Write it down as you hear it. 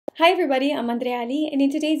Hi everybody, I'm Andreea, and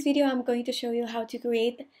in today's video I'm going to show you how to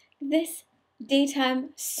create this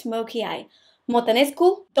daytime smoky eye.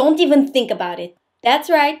 Motanescu, don't even think about it. That's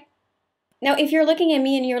right. Now if you're looking at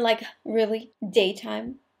me and you're like, really?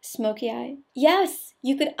 Daytime smoky eye? Yes,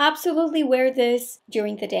 you could absolutely wear this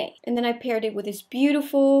during the day. And then I paired it with this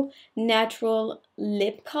beautiful natural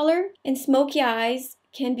lip color. And smoky eyes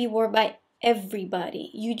can be worn by everybody.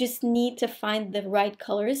 You just need to find the right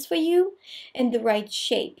colors for you and the right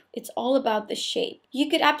shape. It's all about the shape. You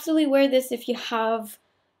could absolutely wear this if you have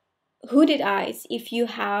hooded eyes, if you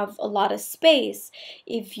have a lot of space,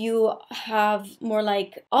 if you have more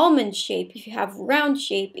like almond shape, if you have round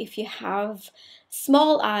shape, if you have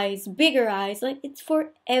small eyes, bigger eyes, like it's for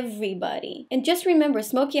everybody. And just remember,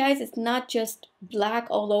 smoky eyes is not just black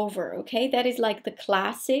all over, okay? That is like the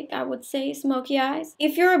classic, I would say, smoky eyes.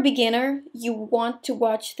 If you're a beginner, you want to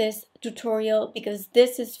watch this tutorial because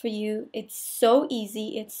this is for you. It's so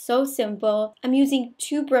easy, it's so simple. I'm using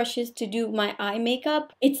 2 brushes to do my eye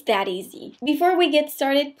makeup. It's that easy. Before we get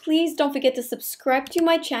started, please don't forget to subscribe to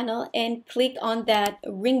my channel and click on that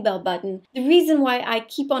ring bell button. The reason why I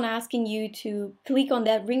keep on asking you to click on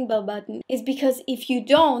that ring bell button is because if you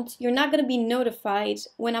don't, you're not going to be notified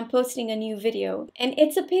when I'm posting a new video. And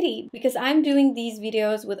it's a pity because I'm doing these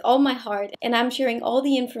videos with all my heart and I'm sharing all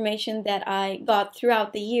the information that I got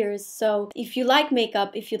throughout the years. So if you like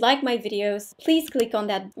makeup, if you like my videos, please click on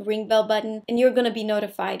that ring bell button and you're going to be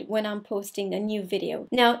notified when I'm posting a new video.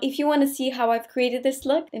 Now, if you want to see how I've created this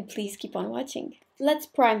look, then please keep on watching. Let's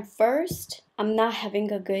prime first. I'm not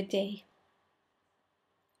having a good day.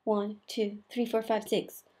 1, 2, 3, 4, 5,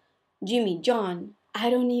 6. Jimmy, John. I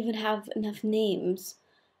don't even have enough names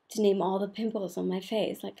to name all the pimples on my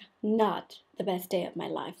face. Like, not the best day of my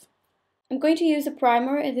life. I'm going to use a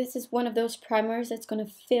primer, and this is one of those primers that's going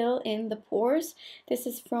to fill in the pores. This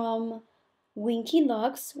is from Winky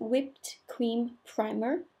Lux Whipped Cream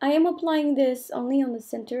Primer. I am applying this only on the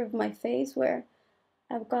center of my face where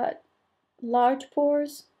I've got large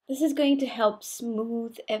pores. This is going to help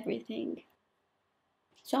smooth everything.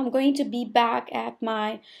 So I'm going to be back at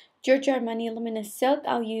my Giorgio Armani Luminous Silk.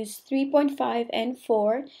 I'll use 3.5 and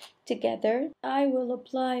 4 together. I will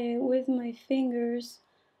apply it with my fingers,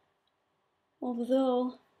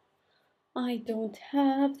 although I don't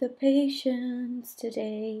have the patience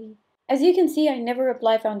today. As you can see, I never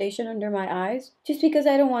apply foundation under my eyes just because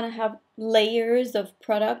I don't want to have layers of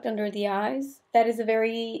product under the eyes. That is a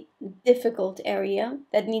very difficult area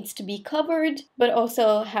that needs to be covered but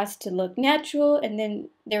also has to look natural, and then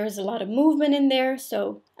there is a lot of movement in there.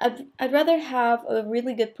 So I'd rather have a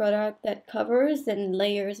really good product that covers than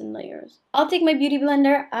layers and layers. I'll take my beauty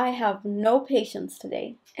blender. I have no patience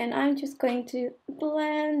today and I'm just going to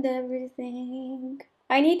blend everything.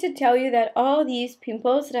 I need to tell you that all these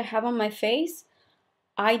pimples that I have on my face,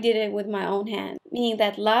 I did it with my own hand. Meaning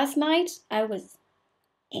that last night, I was...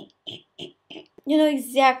 You know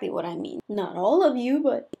exactly what I mean. Not all of you,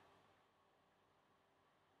 but...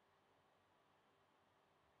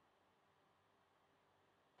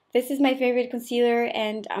 This is my favorite concealer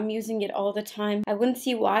and I'm using it all the time. I wouldn't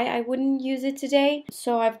see why I wouldn't use it today.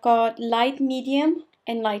 So I've got light medium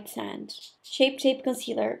and light sand. Shape Tape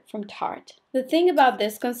Concealer from Tarte. The thing about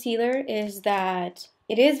this concealer is that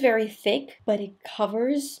it is very thick, but it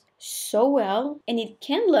covers so well and it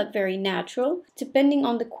can look very natural depending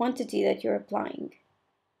on the quantity that you're applying.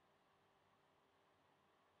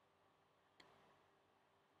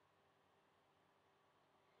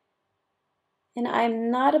 And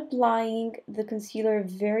I'm not applying the concealer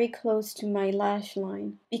very close to my lash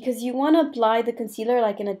line because you want to apply the concealer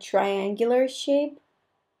like in a triangular shape.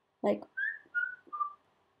 Like,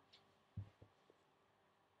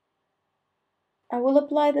 I will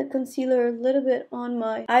apply the concealer a little bit on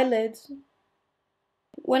my eyelids.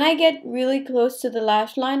 When I get really close to the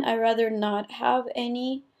lash line, I rather not have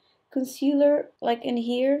any concealer like in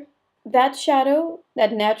here. That shadow,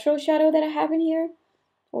 that natural shadow that I have in here,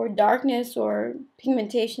 or darkness or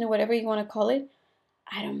pigmentation or whatever you want to call it,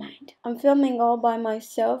 I don't mind. I'm filming all by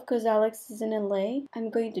myself because Alex is in LA. I'm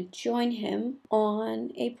going to join him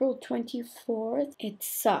on April 24th. It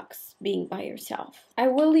sucks being by yourself. I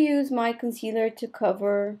will use my concealer to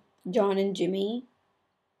cover John and Jimmy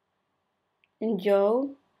and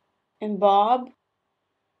Joe and Bob.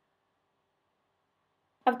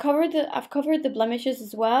 I've covered the blemishes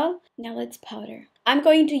as well. Now let's powder. I'm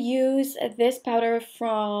going to use this powder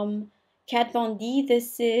from Kat Von D.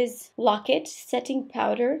 This is Lock-It Setting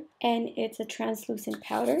Powder, and it's a translucent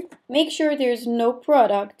powder. Make sure there's no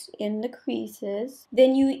product in the creases.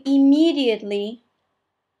 Then you immediately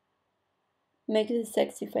make it a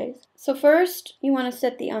sexy face. So first, you want to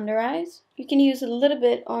set the under eyes. You can use a little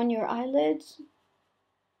bit on your eyelids.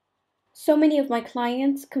 So many of my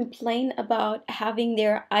clients complain about having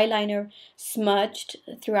their eyeliner smudged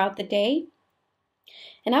throughout the day.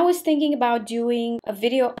 And I was thinking about doing a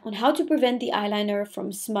video on how to prevent the eyeliner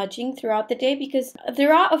from smudging throughout the day, because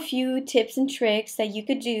there are a few tips and tricks that you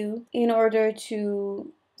could do in order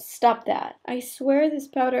to stop that. I swear this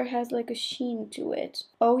powder has like a sheen to it.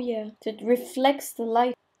 Oh yeah, it reflects the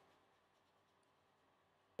light.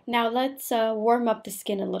 Now let's warm up the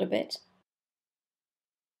skin a little bit.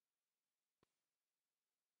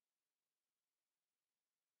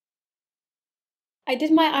 I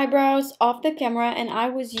did my eyebrows off the camera and I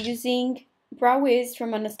was using Brow Wiz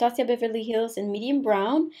from Anastasia Beverly Hills in medium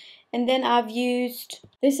brown. And then I've used,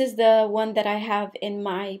 this is the one that I have in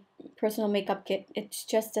my personal makeup kit. It's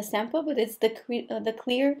just a sample, but it's the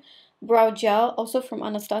clear brow gel, also from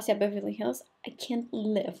Anastasia Beverly Hills. I can't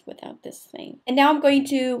live without this thing. And now I'm going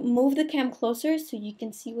to move the cam closer so you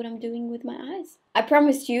can see what I'm doing with my eyes. I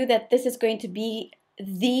promised you that this is going to be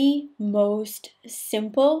the most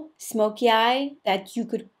simple smoky eye that you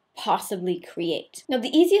could possibly create. Now,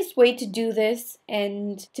 the easiest way to do this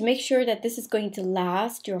and to make sure that this is going to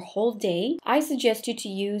last your whole day, I suggest you to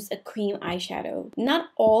use a cream eyeshadow. Not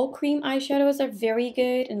all cream eyeshadows are very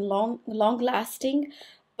good and long lasting,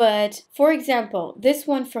 but for example, this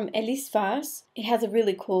one from Eyeshadow, it has a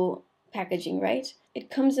really cool packaging, right? It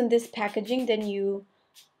comes in this packaging, then you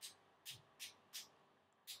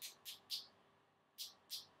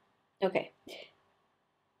okay.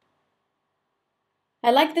 I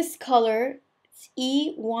like this color. It's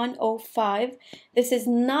E105. This is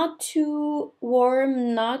not too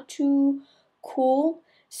warm, not too cool.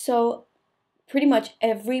 So pretty much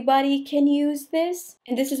everybody can use this.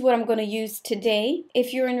 And this is what I'm going to use today.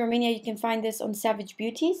 If you're in Romania, you can find this on Savage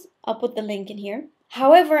Beauties. I'll put the link in here.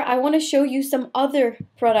 However, I want to show you some other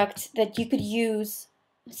products that you could use,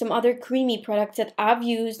 some other creamy products that I've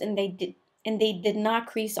used and they did not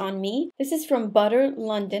crease on me. This is from Butter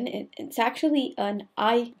London. It's actually an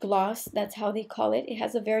eye gloss, that's how they call it. It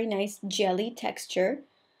has a very nice jelly texture.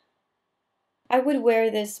 I would wear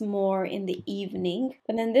this more in the evening.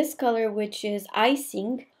 And then this color, which is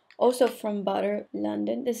Icing, also from Butter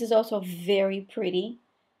London. This is also very pretty.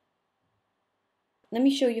 Let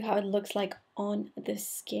me show you how it looks like on the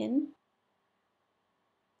skin.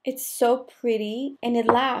 It's so pretty and it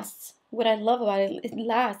lasts. What I love about it, it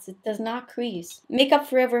lasts. It does not crease. Makeup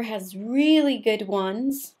Forever has really good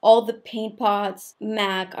ones. All the paint pots,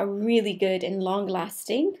 MAC, are really good and long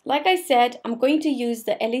lasting. Like I said, I'm going to use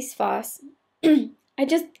the Eyeshadow.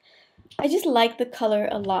 I just like the color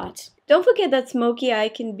a lot. Don't forget that smoky eye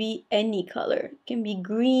can be any color. It can be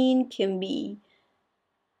green, can be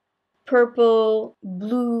purple,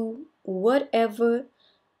 blue, whatever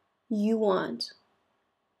you want.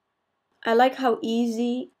 I like how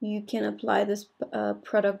easy you can apply this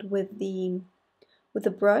product with the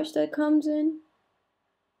brush that comes in.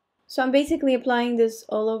 So I'm basically applying this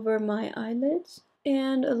all over my eyelids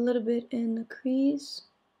and a little bit in the crease.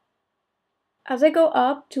 As I go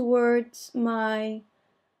up towards my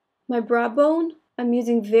brow bone, I'm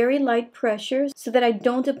using very light pressure so that I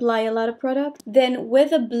don't apply a lot of product. Then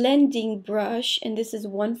with a blending brush, and this is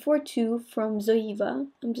 142 from Zoeva,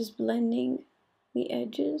 I'm just blending the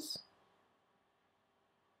edges.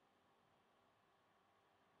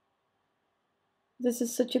 This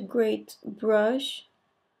is such a great brush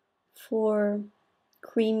for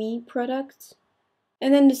creamy products.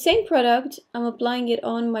 And then the same product, I'm applying it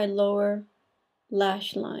on my lower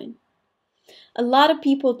lash line. A lot of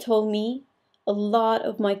people told me, a lot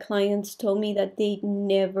of my clients told me that they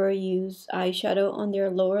never use eyeshadow on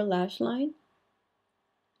their lower lash line.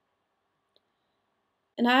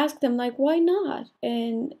 And I asked them, like, why not?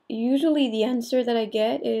 And usually the answer that I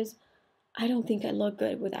get is, I don't think I look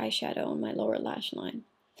good with eyeshadow on my lower lash line.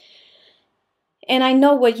 And I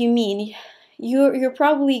know what you mean. You're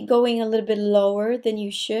probably going a little bit lower than you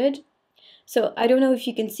should. So I don't know if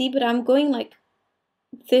you can see, but I'm going like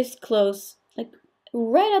this close, like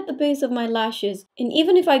right at the base of my lashes. And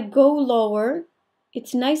even if I go lower,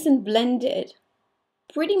 it's nice and blended.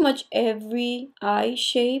 Pretty much every eye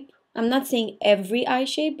shape, I'm not saying every eye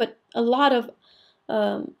shape, but a lot of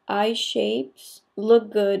eye shapes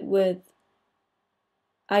look good with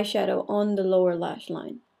eyeshadow on the lower lash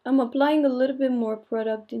line. I'm applying a little bit more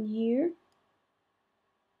product in here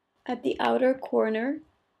at the outer corner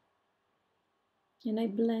and I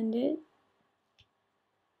blend it.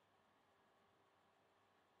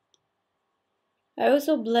 I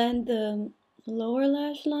also blend the lower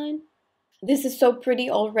lash line. This is so pretty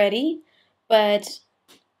already, but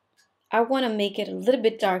I want to make it a little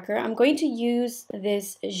bit darker. I'm going to use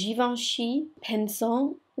this Givenchy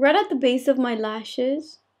pencil right at the base of my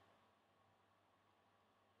lashes.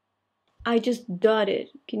 I just dot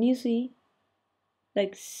it. Can you see?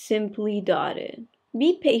 Like simply dot it.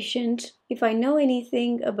 Be patient. If I know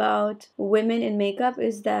anything about women in makeup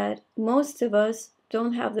is that most of us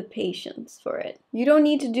don't have the patience for it. You don't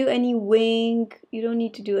need to do any wing. You don't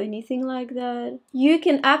need to do anything like that. You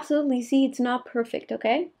can absolutely see it's not perfect,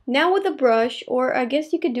 okay? Now with a brush, or I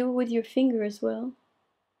guess you could do it with your finger as well.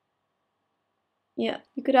 Yeah,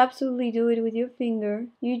 you could absolutely do it with your finger.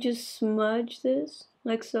 You just smudge this,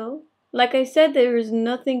 like so. Like I said, there is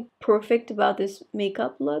nothing perfect about this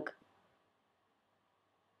makeup look.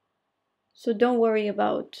 So don't worry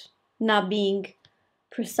about not being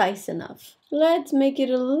precise enough. Let's make it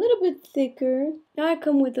a little bit thicker. Now I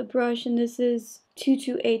come with a brush, and this is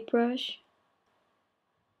 228 brush.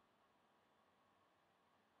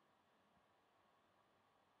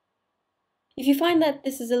 If you find that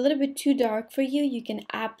this is a little bit too dark for you, you can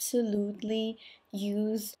absolutely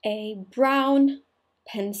use a brown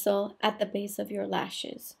pencil at the base of your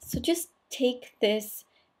lashes. So just take this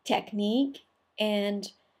technique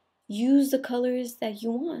and use the colors that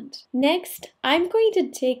you want. Next, I'm going to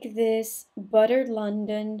take this Butter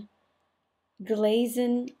London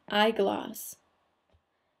Glazing Eyegloss.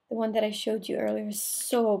 The one that I showed you earlier is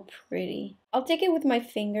so pretty. I'll take it with my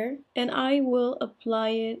finger and I will apply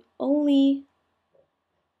it only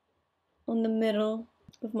on the middle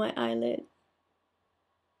of my eyelid.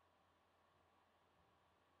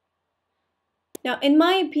 Now, in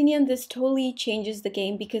my opinion, this totally changes the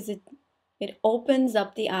game because it opens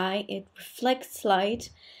up the eye, it reflects light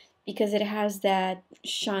because it has that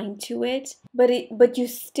shine to it, but you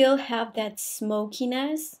still have that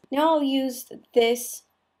smokiness. Now I'll use this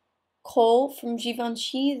kohl from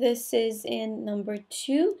Givenchy. This is in number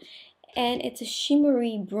 2 and it's a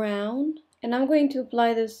shimmery brown, and I'm going to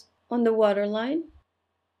apply this on the waterline.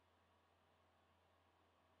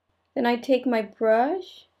 Then I take my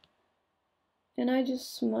brush and I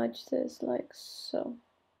just smudge this like so.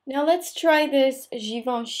 Now let's try this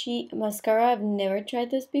Givenchy mascara. I've never tried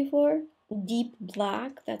this before. Deep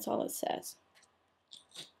black, that's all it says.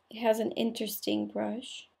 It has an interesting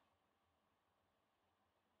brush,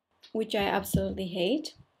 which I absolutely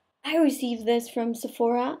hate. I received this from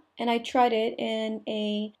Sephora and I tried it in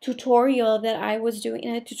a tutorial that I was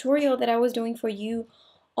doing for you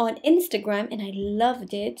on Instagram, and I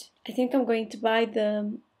loved it. I think I'm going to buy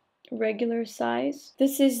the regular size.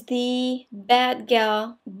 This is the Bad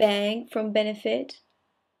Gal Bang from Benefit.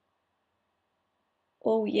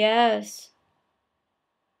 Oh yes.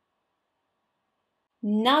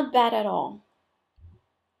 Not bad at all.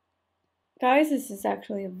 Guys, this is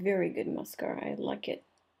actually a very good mascara. I like it.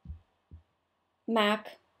 MAC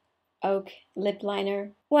Oak Lip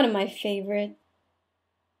Liner. One of my favorite.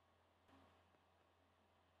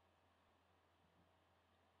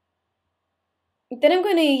 Then I'm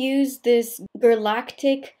going to use this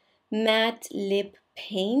Galactic Matte Lip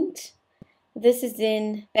Paint. This is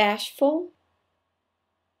in Bashful.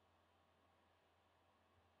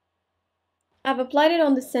 I've applied it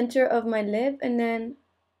on the center of my lip, and then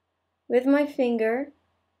with my finger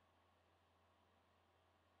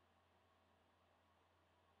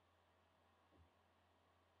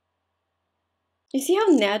you see how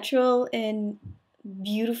natural and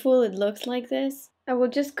beautiful it looks like this? I will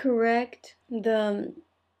just correct the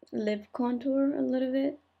lip contour a little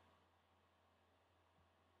bit.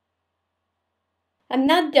 I'm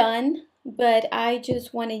not done, but I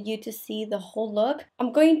just wanted you to see the whole look.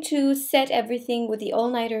 I'm going to set everything with the All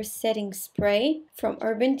Nighter setting spray from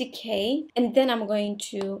Urban Decay, and then I'm going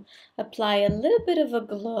to apply a little bit of a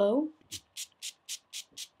glow.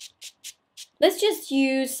 Let's just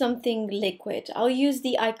use something liquid. I'll use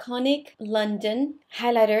the Iconic London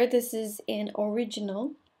highlighter. This is an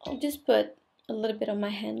original. I'll just put a little bit on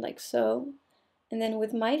my hand like so. And then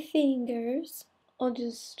with my fingers, I'll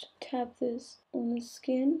just tap this on the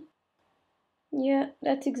skin. Yeah,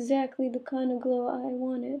 that's exactly the kind of glow I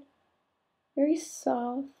wanted. Very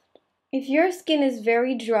soft. If your skin is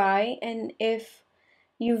very dry, and if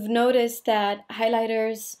you've noticed that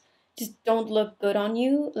highlighters just don't look good on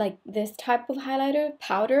you, like this type of highlighter,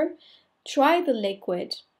 powder, try the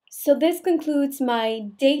liquid. So this concludes my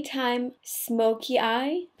daytime smoky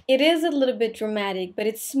eye. It is a little bit dramatic, but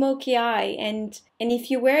it's smoky eye, and if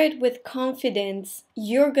you wear it with confidence,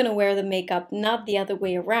 you're gonna wear the makeup, not the other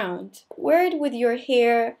way around. Wear it with your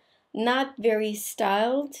hair not very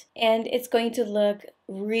styled, and it's going to look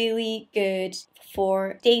really good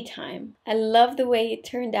for daytime. I love the way it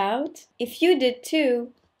turned out. If you did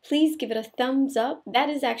too, please give it a thumbs up. That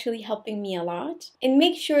is actually helping me a lot. And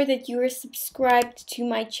make sure that you are subscribed to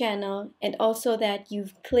my channel and also that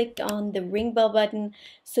you've clicked on the ring bell button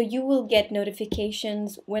so you will get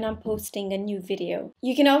notifications when I'm posting a new video.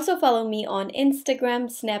 You can also follow me on Instagram,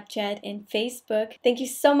 Snapchat, and Facebook. Thank you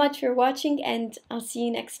so much for watching, and I'll see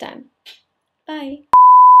you next time. Bye.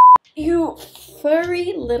 You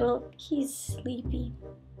furry little... He's sleepy.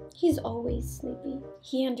 He's always sleepy.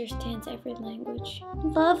 He understands every language.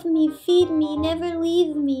 Love me, feed me, never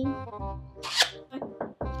leave me.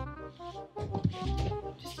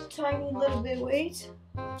 Just a tiny little bit, wait.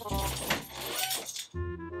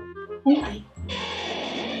 Okay.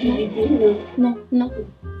 No, no,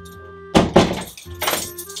 no.